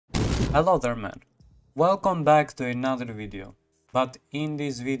Hello there man, welcome back to another video. But in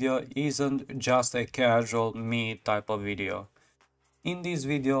this video isn't just a casual me type of video. In this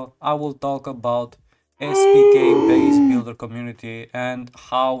video I will talk about SPK base builder community and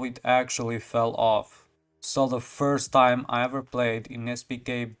how it actually fell off. So the first time I ever played in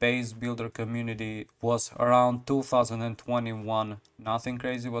SPK base builder community was around 2021. Nothing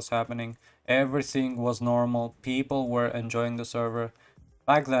crazy was happening, everything was normal, people were enjoying the server.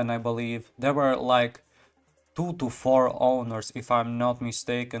 Back then, I believe, there were like 2 to 4 owners, if I'm not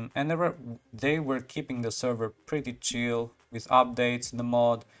mistaken, and they were keeping the server pretty chill with updates in the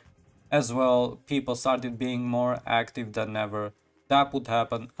mod. As well, people started being more active than ever. That would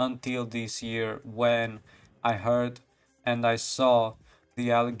happen until this year when I heard and I saw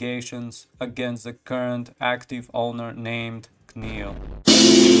the allegations against the current active owner named Kleo.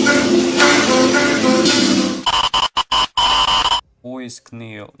 Who is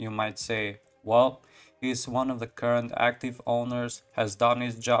Kleo, you might say? Well, he's one of the current active owners, has done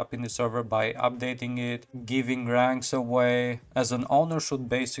his job in the server by updating it, giving ranks away, as an owner should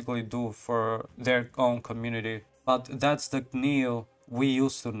basically do for their own community. But that's the Kleo we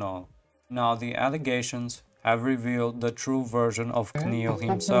used to know. Now the allegations have revealed the true version of Kleo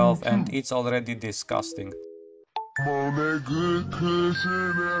himself, and it's already disgusting.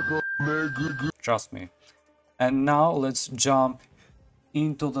 Trust me. And now let's jump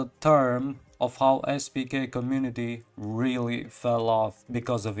into the term of how SPK community really fell off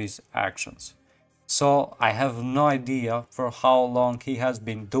because of his actions. So I have no idea for how long he has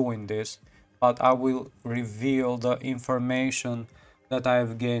been doing this, but I will reveal the information that I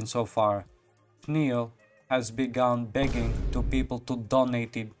have gained so far. Kleo has begun begging to people to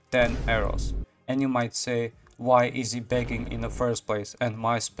donate 10 euros. And you might say, why is he begging in the first place, and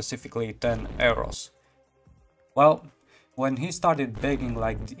why specifically 10 euros? Well, when he started begging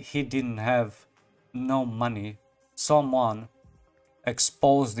like he didn't have no money, someone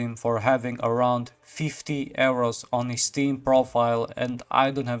exposed him for having around 50 euros on his Steam profile, and I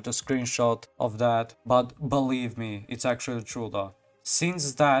don't have the screenshot of that, but believe me, it's actually true though.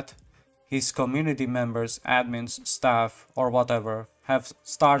 Since that, his community members, admins, staff or whatever have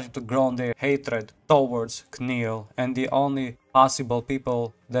started to grow their hatred towards Kleo, and the only possible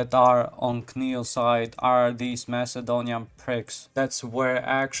people that are on Kleo's side are these Macedonian pricks. That's where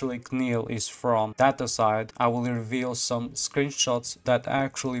actually Kleo is from. That aside, I will reveal some screenshots that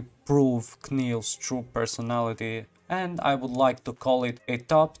actually prove Kleo's true personality, and I would like to call it a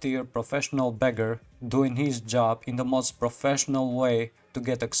top tier professional beggar doing his job in the most professional way to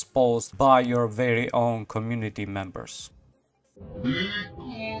get exposed by your very own community members.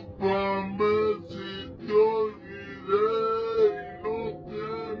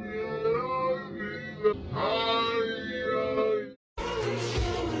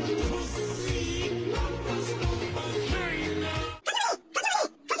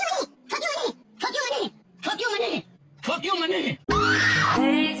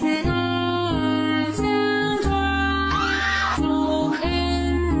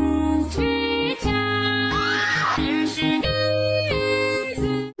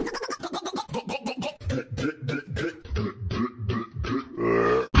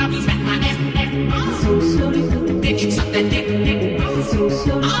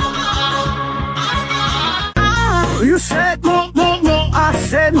 You said no, no, no. I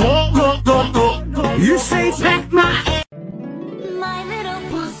said no, no, no, no. You say back my little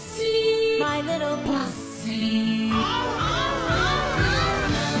pussy, my little pussy.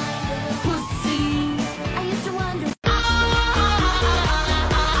 Pussy. I used to wonder.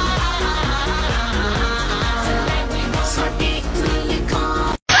 Tonight we will start equally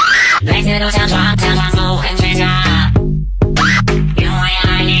calm. 每次都想闯，想闯走很倔强，因为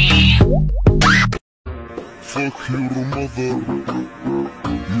爱你。 Fuck your mother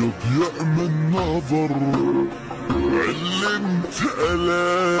يا ضياء من نظر علمت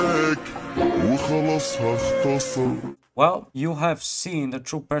عليك وخلاص هختصر. Well, you have seen the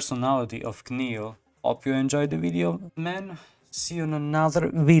true personality of Kleo. Hope you enjoyed the video, man. See you in another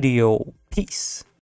video. Peace.